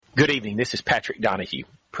Good evening. This is Patrick Donahue.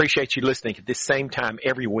 Appreciate you listening at this same time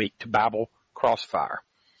every week to Bible Crossfire.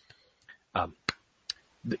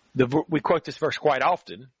 We quote this verse quite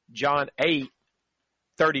often. John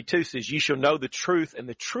 8:32 says, "You shall know the truth, and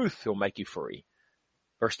the truth will make you free."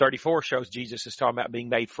 Verse 34 shows Jesus is talking about being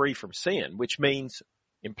made free from sin, which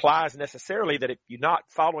implies necessarily that if you're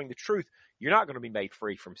not following the truth, you're not going to be made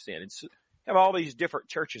free from sin. And so have all these different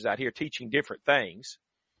churches out here teaching different things.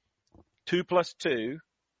 2 plus 2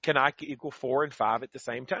 can equal 4 and 5 at the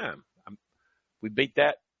same time. We beat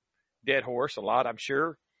that dead horse a lot, I'm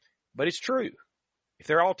sure, but it's true. If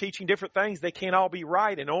they're all teaching different things, they can't all be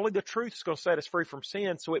right, and only the truth is going to set us free from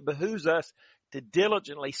sin, so it behooves us to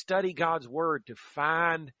diligently study God's Word to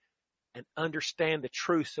find and understand the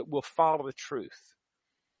truth so that we'll follow the truth.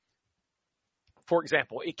 For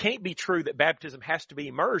example, it can't be true that baptism has to be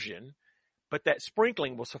immersion, but that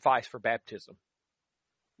sprinkling will suffice for baptism.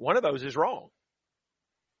 One of those is wrong.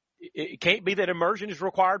 It can't be that immersion is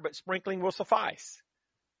required, but sprinkling will suffice.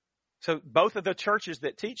 So both of the churches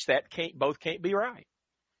that teach that can't be right.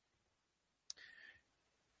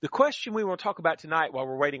 The question we want to talk about tonight while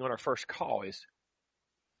we're waiting on our first call is,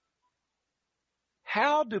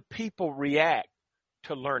 how do people react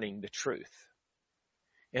to learning the truth?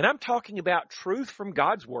 And I'm talking about truth from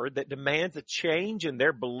God's Word that demands a change in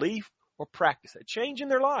their belief or practice, a change in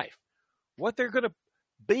their life, what they're going to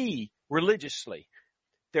be religiously.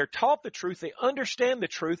 They're taught the truth. They understand the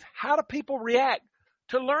truth. How do people react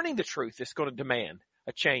to learning the truth that's going to demand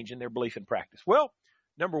a change in their belief and practice? Well,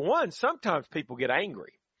 number one, sometimes people get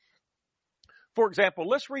angry. For example,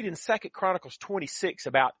 let's read in 2 Chronicles 26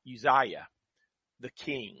 about Uzziah, the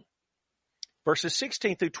king. Verses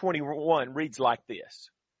 16 through 21 reads like this.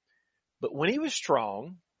 "But when he was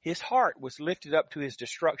strong, his heart was lifted up to his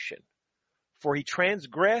destruction. For he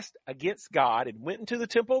transgressed against God and went into the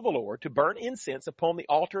temple of the Lord to burn incense upon the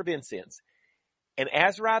altar of incense. And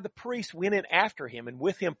Azariah the priest went in after him, and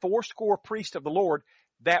with him 80 priests of the Lord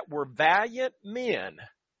that were valiant men,"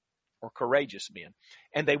 or courageous men.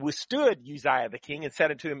 "And they withstood Uzziah the king, and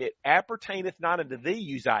said unto him, It appertaineth not unto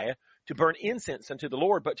thee, Uzziah, to burn incense unto the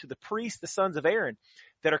Lord, but to the priests, the sons of Aaron,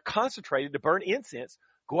 that are consecrated to burn incense.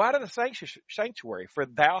 Go out of the sanctuary, for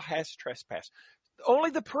thou hast trespassed."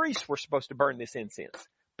 Only the priests were supposed to burn this incense,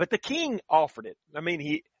 but the king offered it. I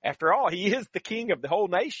mean, after all, he is the king of the whole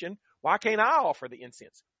nation. Why can't I offer the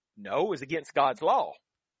incense? No, it was against God's law.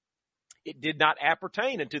 It did not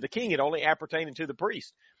appertain unto the king. It only appertained unto the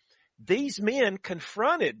priest. These men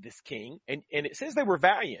confronted this king, and it says they were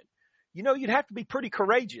valiant. You know, you'd have to be pretty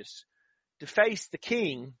courageous to face the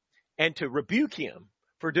king and to rebuke him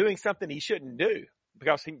for doing something he shouldn't do,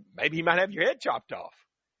 because maybe he might have your head chopped off.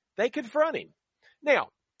 They confront him.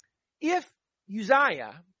 Now, if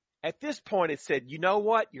Uzziah at this point had said, "You know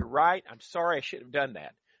what? You're right. I'm sorry. I shouldn't have done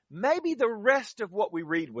that," maybe the rest of what we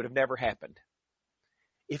read would have never happened.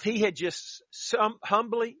 If he had just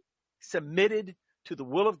humbly submitted to the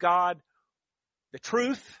will of God, the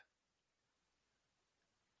truth,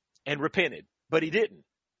 and repented. But he didn't.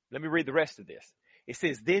 Let me read the rest of this. It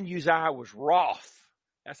says, "Then Uzziah was wroth."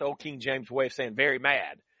 That's old King James way of saying very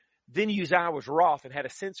mad. "Then Uzziah was wroth and had a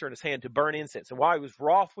censer in his hand to burn incense. And while he was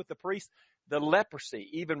wroth with the priest, the leprosy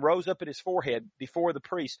even rose up in his forehead before the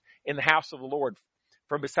priest in the house of the Lord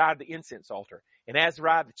from beside the incense altar. And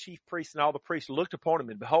Azariah, the chief priest, and all the priests looked upon him,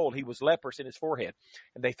 and behold, he was leprous in his forehead.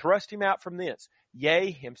 And they thrust him out from thence. Yea,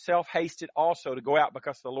 himself hasted also to go out,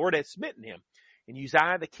 because the Lord had smitten him. And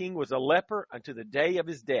Uzziah the king was a leper unto the day of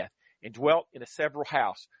his death, and dwelt in a several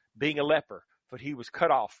house, being a leper, for he was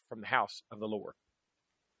cut off from the house of the Lord."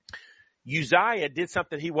 Uzziah did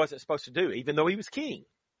something he wasn't supposed to do, even though he was king.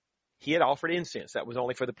 He had offered incense. That was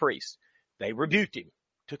only for the priests. They rebuked him.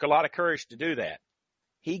 Took a lot of courage to do that.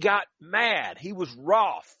 He got mad. He was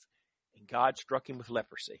wroth, and God struck him with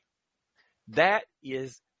leprosy. That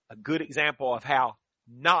is a good example of how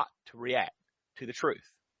not to react to the truth.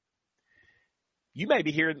 You may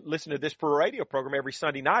be here listening to this radio program every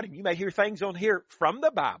Sunday night, and you may hear things on here from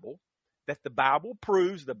the Bible that the Bible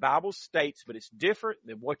proves, the Bible states, but it's different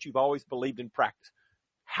than what you've always believed in practice.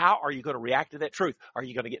 How are you going to react to that truth? Are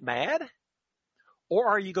you going to get mad? Or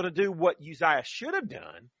are you going to do what Uzziah should have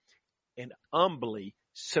done and humbly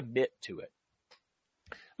submit to it?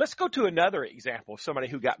 Let's go to another example of somebody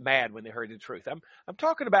who got mad when they heard the truth. I'm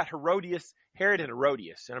talking about Herod and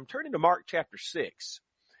Herodias, and I'm turning to Mark chapter 6.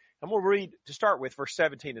 I'm going to read, to start with, verse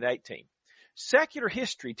 17 and 18. Secular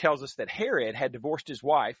history tells us that Herod had divorced his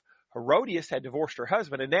wife, Herodias had divorced her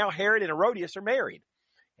husband, and now Herod and Herodias are married.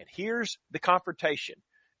 And here's the confrontation.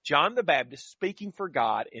 John the Baptist speaking for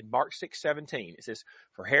God in Mark 6:17. It says,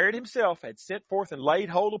 "For Herod himself had sent forth and laid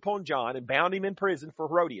hold upon John and bound him in prison for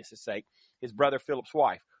Herodias' sake, his brother Philip's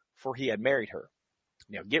wife, for he had married her."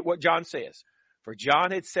 Now get what John says. "For John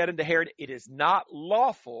had said unto Herod, It is not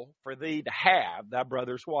lawful for thee to have thy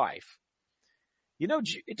brother's wife." You know,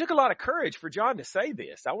 it took a lot of courage for John to say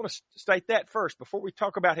this. I want to state that first before we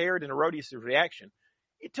talk about Herod and Herodias' reaction.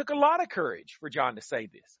 It took a lot of courage for John to say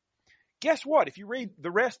this. Guess what? If you read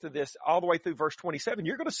the rest of this all the way through verse 27,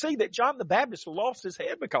 you're going to see that John the Baptist lost his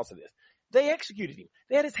head because of this. They executed him.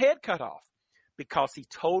 They had his head cut off because he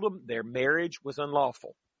told them their marriage was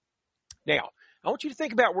unlawful. Now, I want you to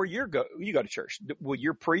think about where you go to church. Will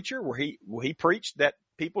your preacher, will he preach that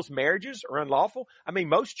people's marriages are unlawful? I mean,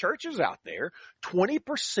 most churches out there,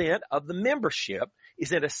 20% of the membership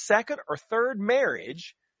is in a second or third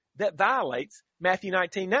marriage that violates Matthew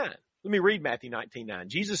 19:9. Let me read Matthew 19:9.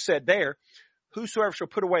 Jesus said there, "Whosoever shall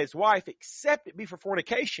put away his wife, except it be for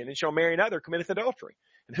fornication, and shall marry another, committeth adultery.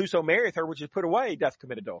 And whoso marrieth her which is put away, doth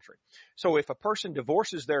commit adultery." So if a person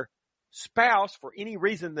divorces their spouse for any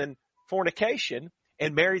reason than fornication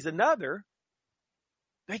and marries another,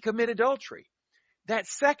 they commit adultery. That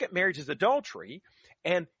second marriage is adultery.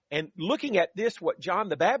 And looking at this, what John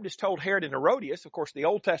the Baptist told Herod and Herodias, of course, the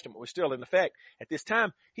Old Testament was still in effect at this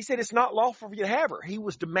time. He said, it's not lawful for you to have her. He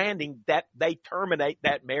was demanding that they terminate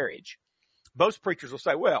that marriage. Most preachers will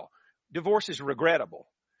say, well, divorce is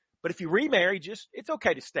regrettable. But if you remarry, it's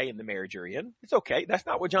okay to stay in the marriage you're in. It's okay. That's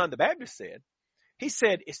not what John the Baptist said. He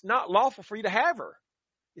said, it's not lawful for you to have her.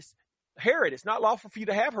 Herod, it's not lawful for you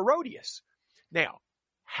to have Herodias. Now,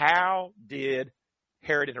 how did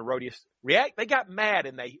Herod and Herodias react? They got mad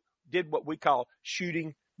and they did what we call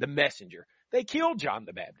shooting the messenger. They killed John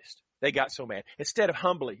the Baptist. They got so mad. Instead of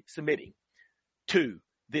humbly submitting to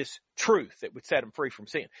this truth that would set them free from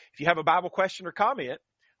sin. If you have a Bible question or comment, I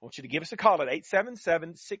want you to give us a call at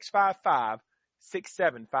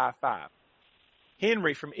 877-655-6755.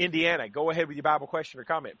 Henry from Indiana, go ahead with your Bible question or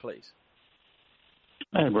comment, please.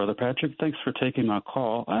 Hey, Brother Patrick. Thanks for taking my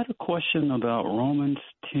call. I had a question about Romans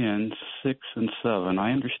 10:6-7.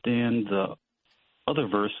 I understand the other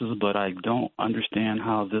verses, but I don't understand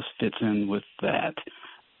how this fits in with that.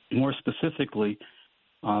 More specifically,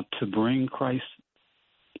 to bring Christ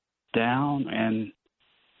down and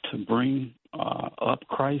to bring up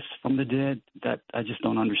Christ from the dead, that I just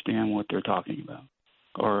don't understand what they're talking about,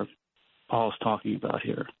 or Paul's talking about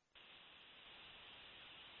here.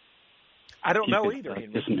 I don't know either,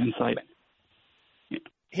 Henry. Get some insight.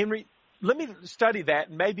 Henry, let me study that.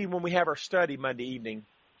 And maybe when we have our study Monday evening,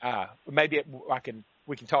 maybe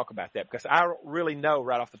we can talk about that, because I don't really know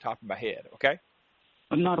right off the top of my head. Okay.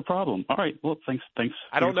 Not a problem. All right. Well, thanks.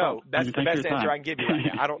 I don't know. That's the best answer I can give you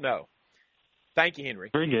right now. I don't know. Thank you, Henry.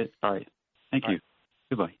 Very good. All right. Thank you.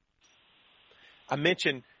 Goodbye. I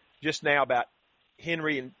mentioned just now about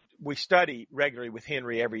Henry, and we study regularly with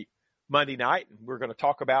Henry every Monday night. And we can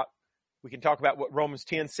talk about what Romans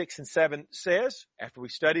 10:6-7 says after we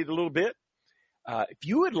studied a little bit. If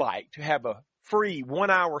you would like to have a free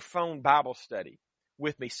 1-hour phone Bible study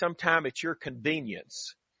with me sometime at your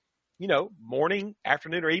convenience, morning,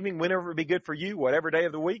 afternoon, or evening, whenever it would be good for you, whatever day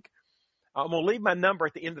of the week, I'm going to leave my number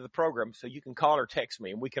at the end of the program so you can call or text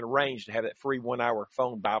me, and we can arrange to have that free 1-hour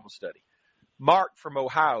phone Bible study. Mark from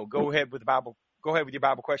Ohio, go ahead with your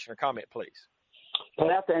Bible question or comment, please.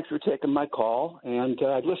 Pat, thanks for taking my call. And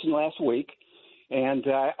I listened last week, and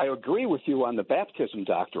I agree with you on the baptism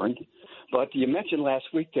doctrine. But you mentioned last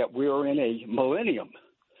week that we are in a millennium,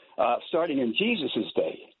 starting in Jesus'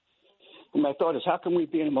 day. And my thought is, how can we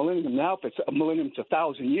be in a millennium now if it's a millennium? It's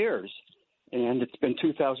 1,000 years, and it's been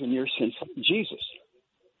 2,000 years since Jesus.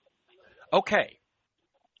 Okay.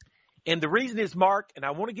 And the reason is, Mark, and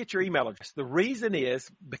I want to get your email address. The reason is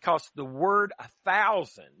because the word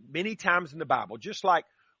 1,000 many times in the Bible, just like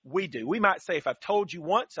we do. We might say, if I've told you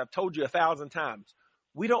once, I've told you 1,000 times.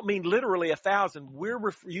 We don't mean literally 1,000. We're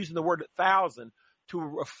using the word 1,000 to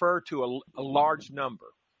refer to a large number.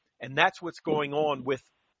 And that's what's going on with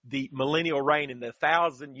the millennial reign and the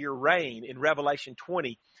 1,000-year reign in Revelation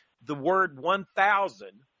 20. The word 1,000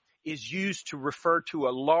 is used to refer to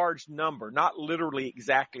a large number, not literally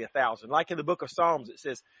exactly 1,000. Like in the book of Psalms, it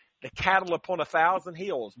says, the cattle upon 1,000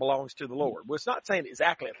 hills belongs to the Lord. Well, it's not saying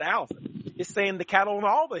exactly 1,000. It's saying the cattle on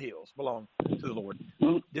all the hills belong to the Lord.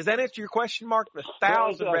 Does that answer your question, Mark? The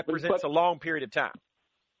 1,000 represents a long period of time.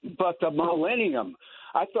 But the millennium,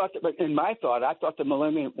 I thought the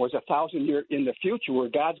millennium was 1,000 year in the future, where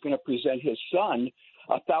God's going to present his son,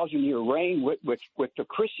 1,000-year reign with the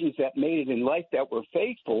Christians that made it in life that were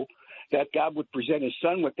faithful, that God would present his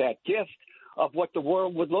son with that gift of what the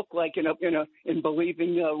world would look like in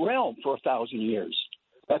believing realm for 1,000 years.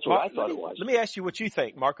 That's what Mark, I thought it was. Let me ask you what you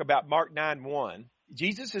think, Mark, about Mark 9:1.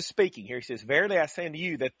 Jesus is speaking here. He says, "Verily I say unto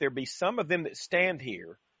you that there be some of them that stand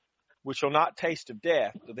here which shall not taste of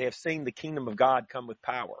death, till they have seen the kingdom of God come with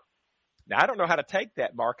power." Now, I don't know how to take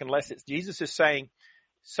that, Mark, unless it's Jesus is saying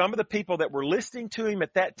some of the people that were listening to him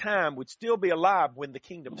at that time would still be alive when the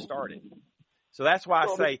kingdom started. So that's why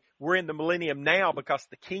I say we're in the millennium now, because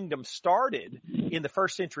the kingdom started in the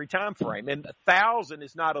first century time frame. And 1,000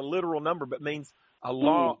 is not a literal number, but means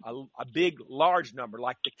a big, large number,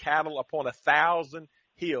 like the cattle upon 1,000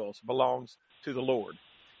 hills belongs to the Lord.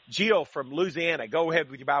 Jill from Louisiana, go ahead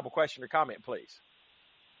with your Bible question or comment, please.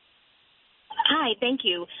 Hi, thank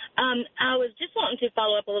you. I was just wanting to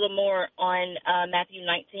follow up a little more on Matthew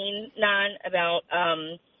 19:9 about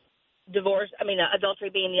adultery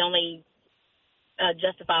being the only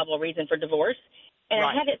justifiable reason for divorce. And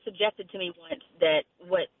Right. I had it suggested to me once that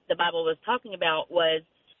what the Bible was talking about was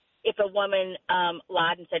if a woman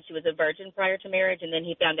lied and said she was a virgin prior to marriage, and then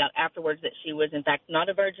he found out afterwards that she was in fact not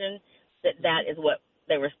a virgin, that is what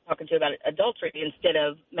they were talking to about adultery, instead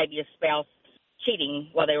of maybe a spouse cheating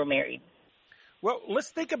while they were married. Well, let's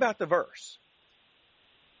think about the verse.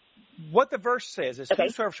 What the verse says is, Okay.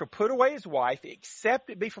 whosoever shall put away his wife, except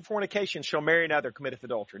it be for fornication, shall marry another, committeth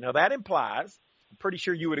adultery. Now that implies, I'm pretty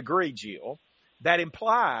sure you would agree, Jill, that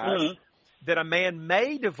implies that a man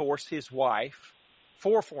may divorce his wife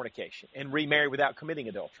for fornication and remarry without committing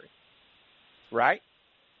adultery. Right?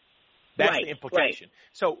 That's Right, the implication.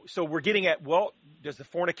 right. So we're getting at, well, does the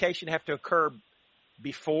fornication have to occur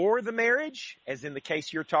before the marriage, as in the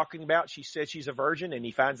case you're talking about? She says she's a virgin and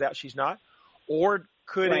he finds out she's not. Or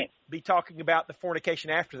could Right. it be talking about the fornication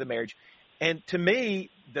after the marriage? And to me,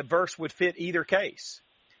 the verse would fit either case.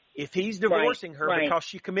 If he's divorcing her right. because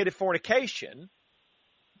she committed fornication,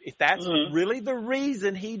 if that's really the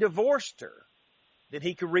reason he divorced her, then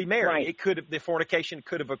he could remarry. Right. The fornication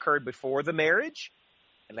could have occurred before the marriage.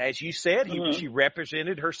 And as you said, she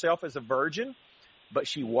represented herself as a virgin, but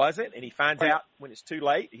she wasn't. And he finds out when it's too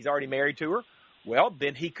late, he's already married to her. Well,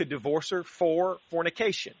 then he could divorce her for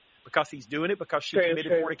fornication, because he's doing it because she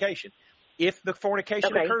committed fornication. If the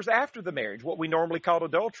fornication occurs after the marriage, what we normally call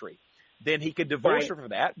adultery, then he could divorce her for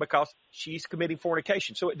that because she's committing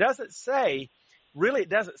fornication. So it doesn't say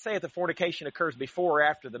if the fornication occurs before or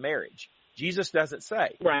after the marriage. Jesus doesn't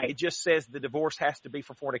say. Right. It just says the divorce has to be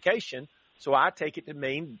for fornication. So I take it to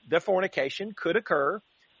mean the fornication could occur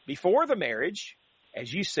before the marriage,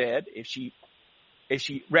 as you said, if she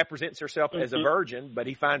represents herself as a virgin, but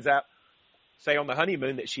he finds out, say on the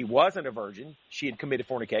honeymoon, that she wasn't a virgin, she had committed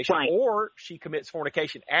fornication, or she commits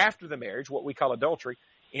fornication after the marriage, what we call adultery.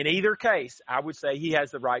 In either case, I would say he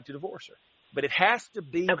has the right to divorce her. But it has to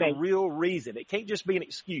be the real reason. It can't just be an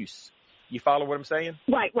excuse. You follow what I'm saying?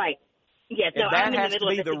 Right. Yes, and no, that I'm in has the middle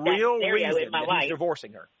to be of this the real reason with my that wife. he's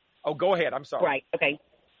divorcing her. Oh, go ahead. I'm sorry. Right, okay.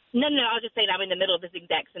 No, I was just saying I'm in the middle of this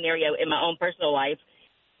exact scenario in my own personal life.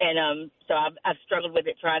 And so I've struggled with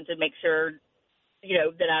it, trying to make sure,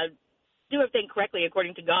 that I do everything correctly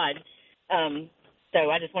according to God. So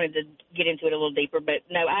I just wanted to get into it a little deeper. But,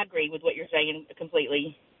 no, I agree with what you're saying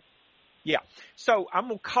completely. Yeah. So I'm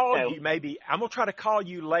going to call you maybe. I'm going to try to call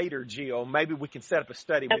you later, Jill. Maybe we can set up a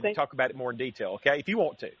study. We can talk about it more in detail, okay, if you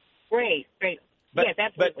want to. Great. But, yes,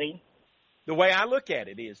 absolutely. But the way I look at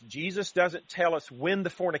it is Jesus doesn't tell us when the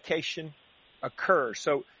fornication occurs.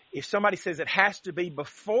 So if somebody says it has to be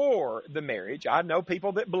before the marriage, I know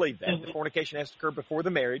people that believe that. The fornication has to occur before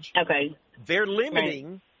the marriage. Okay. They're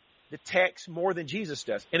limiting the text more than Jesus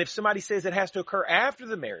does. And if somebody says it has to occur after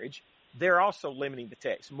the marriage, they're also limiting the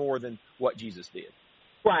text more than what Jesus did.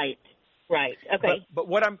 Right. Okay. But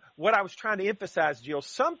what I was trying to emphasize, Jill,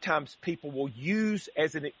 sometimes people will use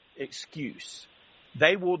as an excuse.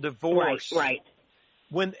 They will divorce. Right.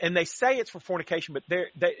 And they say it's for fornication, but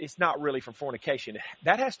it's not really for fornication.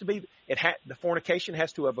 That has to be, the fornication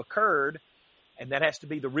has to have occurred, and that has to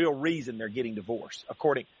be the real reason they're getting divorced,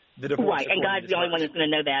 according the divorce. Right, and God's the only one that's going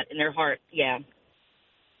to know that in their heart. Yeah.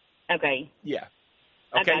 Okay. Yeah.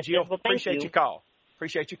 Okay, Jill, well, appreciate your call.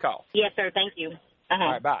 Yes, sir. Thank you. All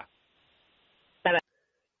right, bye. Bye-bye.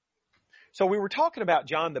 So we were talking about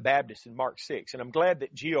John the Baptist in Mark 6, and I'm glad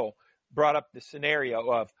that Jill brought up the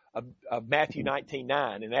scenario of Matthew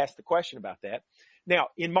 19:9 and asked the question about that. Now,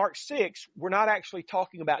 in Mark 6, we're not actually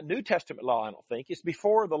talking about New Testament law, I don't think. It's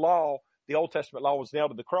before the Old Testament law was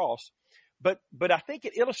nailed to the cross. But I think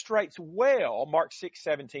it illustrates well, Mark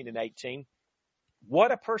 6:17 and 18,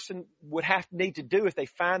 what a person would need to do if they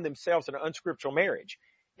find themselves in an unscriptural marriage.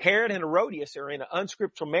 Herod and Herodias are in an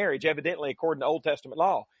unscriptural marriage, evidently according to Old Testament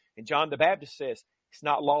law. And John the Baptist says, it's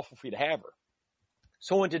not lawful for you to have her.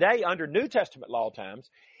 So in today, under New Testament law times,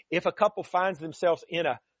 if a couple finds themselves in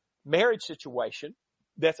a marriage situation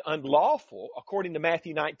that's unlawful, according to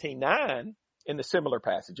Matthew 19:9 in the similar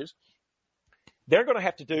passages, they're going to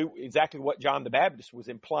have to do exactly what John the Baptist was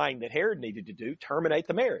implying that Herod needed to do, terminate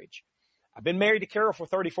the marriage. I've been married to Carol for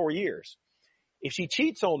 34 years. If she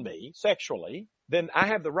cheats on me sexually, then I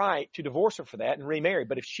have the right to divorce her for that and remarry.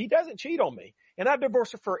 But if she doesn't cheat on me and I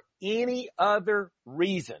divorce her for any other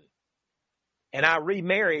reason and I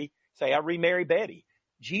remarry, say I remarry Betty,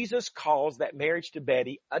 Jesus calls that marriage to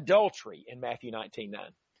Betty adultery in Matthew 19:9.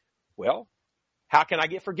 Well, how can I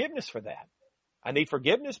get forgiveness for that? I need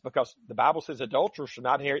forgiveness because the Bible says adulterers shall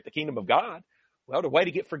not inherit the kingdom of God. Well, the way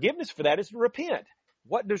to get forgiveness for that is to repent.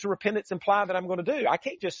 What does repentance imply that I'm going to do? I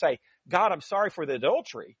can't just say, God, I'm sorry for the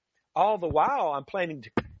adultery. All the while I'm planning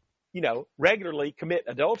to, regularly commit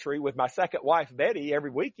adultery with my second wife, Betty, every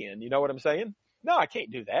weekend. You know what I'm saying? No, I can't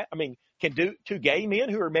do that. I mean, can two gay men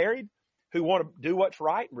who are married, who want to do what's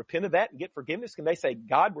right and repent of that and get forgiveness, can they say,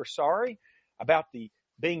 God, we're sorry about the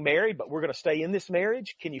being married, but we're going to stay in this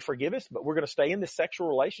marriage? Can you forgive us, but we're going to stay in this sexual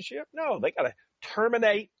relationship? No, they got to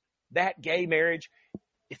terminate that gay marriage.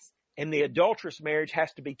 And the adulterous marriage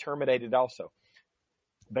has to be terminated also.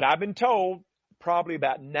 But I've been told probably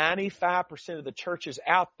about 95% of the churches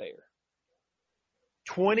out there,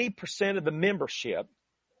 20% of the membership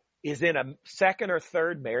is in a second or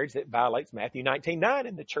third marriage that violates Matthew 19:9,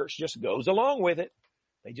 and the church just goes along with it.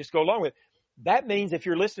 They just go along with it. That means if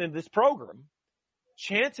you're listening to this program,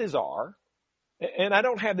 chances are, and I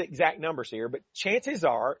don't have the exact numbers here, but chances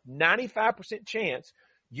are 95% chance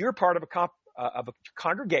you're part of a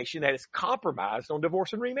congregation that is compromised on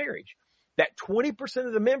divorce and remarriage. That 20%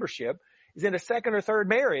 of the membership is in a second or third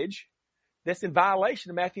marriage that's in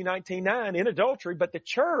violation of Matthew 19:9 in adultery, but the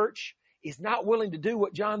church is not willing to do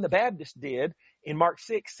what John the Baptist did in Mark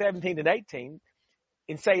 6:17 and 18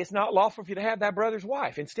 and say it's not lawful for you to have thy brother's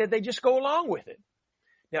wife. Instead, they just go along with it.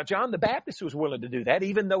 Now, John the Baptist was willing to do that,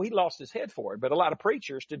 even though he lost his head for it. But a lot of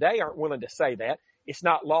preachers today aren't willing to say that. It's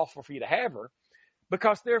not lawful for you to have her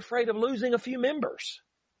because they're afraid of losing a few members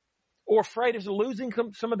or afraid of losing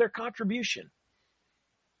some of their contribution.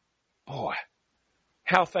 Boy,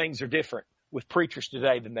 how things are different with preachers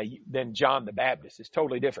today than John the Baptist. It's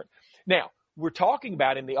totally different. Now, we're talking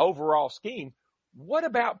about in the overall scheme, what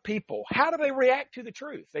about people? How do they react to the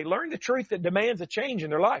truth? They learn the truth that demands a change in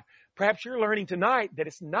their life. Perhaps you're learning tonight that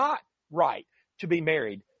it's not right to be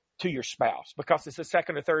married to your spouse because it's a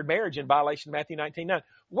second or third marriage in violation of Matthew 19:9.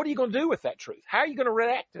 What are you going to do with that truth? How are you going to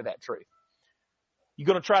react to that truth? You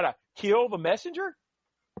going to try to kill the messenger?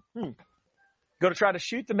 Going to try to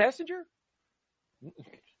shoot the messenger?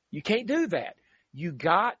 You can't do that. You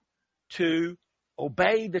got to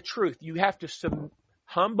obey the truth. You have to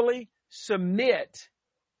humbly submit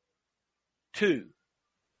to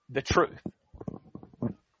the truth.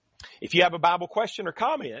 If you have a Bible question or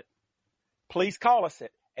comment, please call us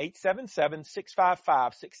at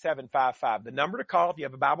 877-655-6755. The number to call if you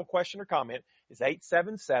have a Bible question or comment is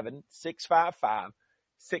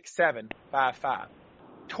 877-655-6755.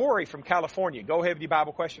 Tori from California, go ahead with your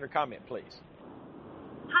Bible question or comment, please.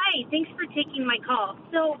 Hi, thanks for taking my call.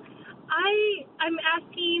 So I'm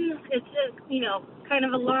asking, it's kind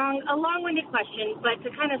of a long-winded question, but to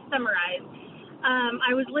kind of summarize,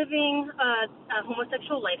 I was living a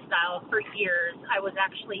homosexual lifestyle for years. I was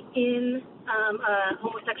actually in a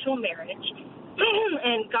homosexual marriage,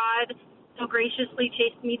 and God so graciously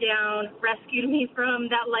chased me down, rescued me from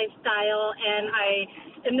that lifestyle, and I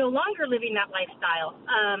am no longer living that lifestyle,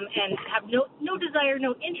 and have no desire,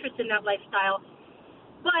 no interest in that lifestyle.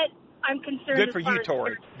 But I'm concerned. Good for you,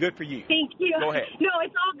 Tori. Good for you. Thank you. Go ahead. No,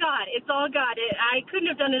 it's all God. It's all God. I couldn't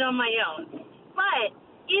have done it on my own. But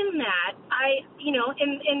in that,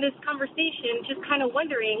 in this conversation, just kind of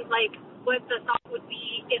wondering, like, what the thought would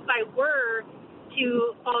be if I were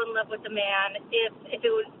to fall in love with a man, if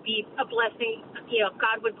it would be a blessing,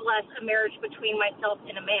 God would bless a marriage between myself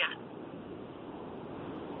and a man.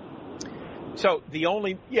 So the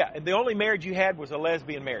only marriage you had was a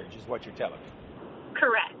lesbian marriage, is what you're telling me.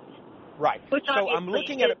 Correct. Right. Which so I'm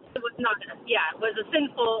looking at it was not. It was a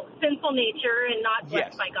sinful nature and not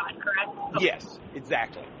blessed by God. Correct. Okay. Yes,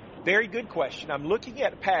 exactly. Very good question. I'm looking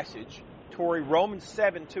at a passage, Tori, Romans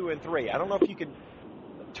 7:2-3. I don't know if you can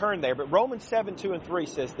turn there, but Romans 7:2-3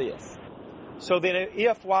 says this. So then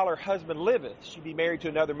if while her husband liveth, she be married to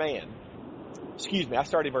another man. Excuse me, I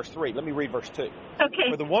started verse 3. Let me read verse 2. Okay.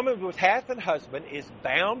 For the woman which hath an husband is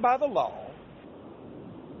bound by the law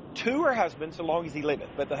to her husband so long as he liveth.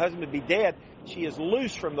 But the husband be dead, she is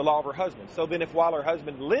loose from the law of her husband. So then if while her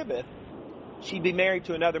husband liveth, she be married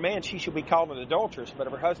to another man, she shall be called an adulteress. But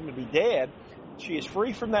if her husband be dead, She is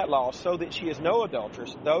free from that law, so that she is no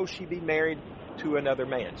adulteress, though she be married to another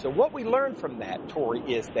man. So what we learn from that, Tori,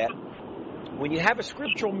 is that when you have a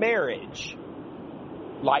scriptural marriage,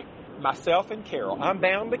 like myself and Carol, I'm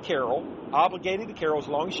bound to Carol, obligated to Carol as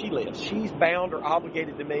long as she lives. She's bound or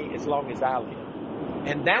obligated to me as long as I live.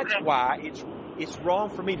 And that's why it's wrong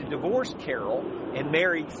for me to divorce Carol and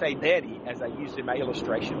marry, say, Betty, as I used in my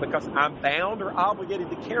illustration, because I'm bound or obligated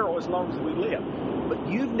to Carol as long as we live. But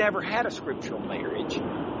you've never had a scriptural marriage.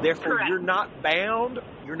 Therefore, Correct. You're not bound,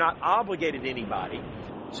 you're not obligated to anybody.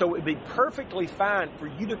 So it would be perfectly fine for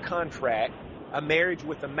you to contract a marriage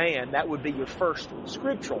with a man. That would be your first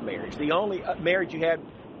scriptural marriage. The only marriage you had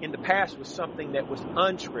in the past was something that was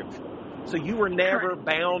unscriptural. So you were never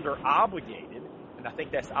bound or obligated, and I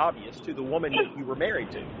think that's obvious, to the woman that you were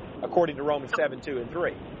married to, according to Romans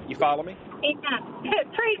 7:2-3. You follow me? Amen.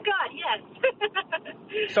 Praise God, yes.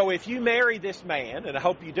 So if you marry this man, and I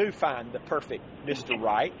hope you do find the perfect Mr.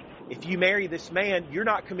 Right, if you marry this man, you're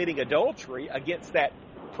not committing adultery against that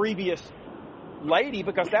previous lady,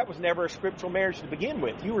 because that was never a scriptural marriage to begin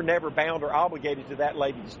with. You were never bound or obligated to that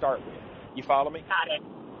lady to start with. You follow me? Got it.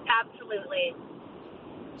 Absolutely.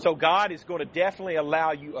 So God is going to definitely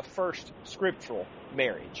allow you a first scriptural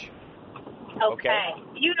marriage. Okay.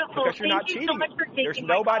 Beautiful. Because you're Thank not you cheating. so much for taking There's my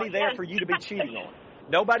nobody call. there Yes. for you to be cheating on.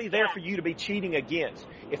 Nobody there Yeah. for you to be cheating against.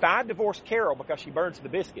 If I divorce Carol because she burns the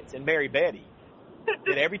biscuits and marry Betty,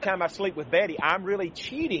 then every time I sleep with Betty, I'm really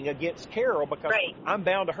cheating against Carol because Right. I'm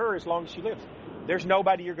bound to her as long as she lives. There's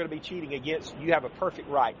nobody you're going to be cheating against. You have a perfect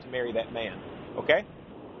right to marry that man. Okay?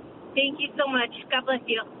 Thank you so much. God bless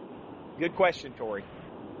you. Good question, Tori.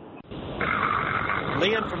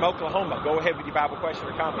 Lynn from Oklahoma, go ahead with your Bible question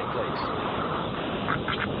or comment, please.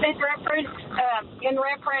 In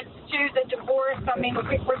reference to the divorce, I mean,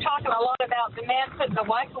 we're talking a lot about the man putting the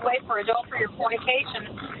wife away for adultery or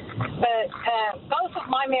fornication, but both of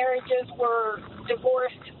my marriages were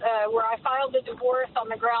divorced, where I filed a divorce on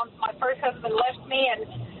the grounds my first husband left me, and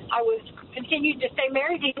I was continued to stay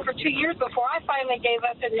married even for 2 years before I finally gave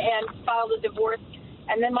up and filed a divorce.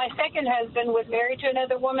 And then my second husband was married to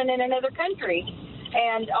another woman in another country.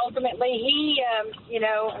 And ultimately, he, his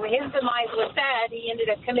demise was sad. He ended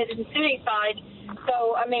up committing suicide.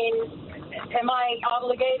 So, I mean, am I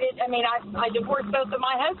obligated? I mean, I divorced both of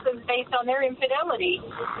my husbands based on their infidelity.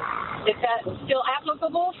 Is that still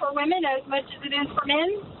applicable for women as much as it is for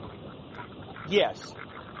men? Yes,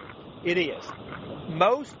 it is.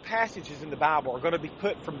 Most passages in the Bible are going to be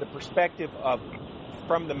put from the perspective of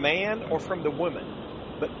from the man or from the woman.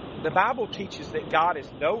 But the Bible teaches that God is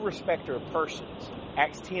no respecter of persons.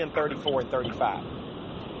 Acts 10:34-35.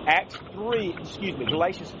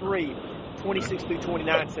 Galatians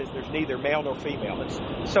 3:26-29 says there's neither male nor female.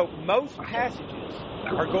 So most passages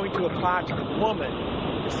are going to apply to the woman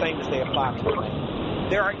the same as they apply to the man.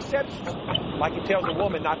 There are exceptions, like it tells a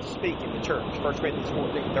woman not to speak in the church, 1 Corinthians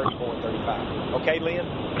 14:34-35. Okay, Lynn?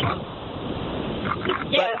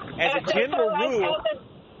 Yes. But as a general rule,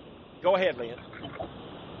 go ahead, Lynn.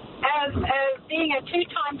 As being a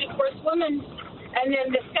two-time divorced woman, and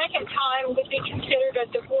then the second time would be considered a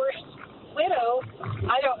divorced widow.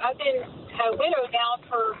 I've been a widow now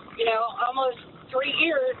for, almost 3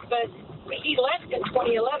 years, but he left in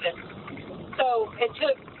 2011. So it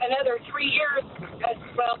took another 3 years,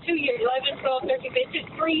 2 years, 11, 12, 13, it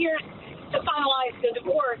took 3 years to finalize the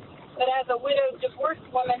divorce. But as a widowed divorced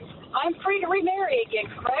woman, I'm free to remarry again,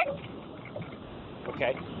 correct?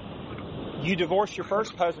 Okay. You divorced your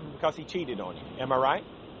first husband because he cheated on you. Am I right?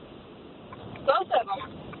 Both of them.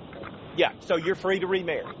 Yeah, so you're free to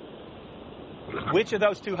remarry. Which of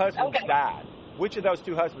those two husbands died? Which of those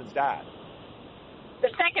two husbands died? The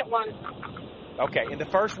second one. Okay, and the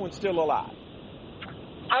first one's still alive.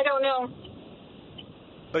 I don't know.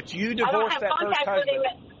 But you divorced that first contact with husband.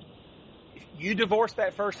 him. You divorced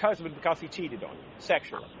that first husband because he cheated on you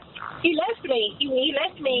sexually. He left me. He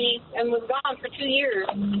left me and was gone for 2 years.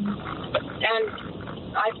 And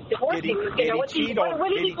I divorced him.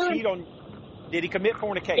 Did he commit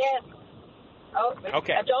fornication? Yes. Oh,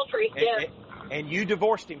 okay. Adultery, yes. And you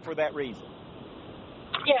divorced him for that reason?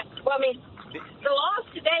 Yes. Well, I mean, the laws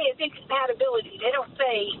today is incompatibility. They don't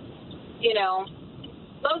say,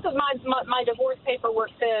 most of my divorce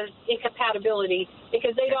paperwork says incompatibility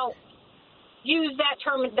because they don't use that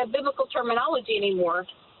term, the biblical terminology anymore.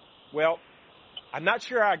 Well, I'm not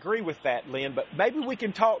sure I agree with that, Lynn, but maybe we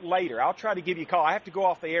can talk later. I'll try to give you a call. I have to go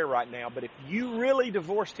off the air right now, but if you really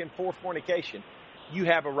divorced him for fornication, you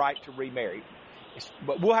have a right to remarry.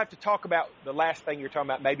 But we'll have to talk about the last thing you're talking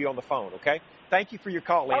about maybe on the phone, okay? Thank you for your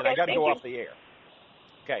call, Lynn. Okay, I got to go off the air.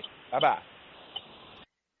 Okay, bye-bye.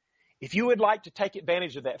 If you would like to take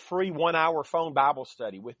advantage of that free 1-hour phone Bible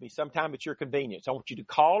study with me sometime at your convenience, I want you to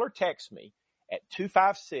call or text me at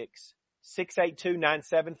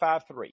 256-682-9753.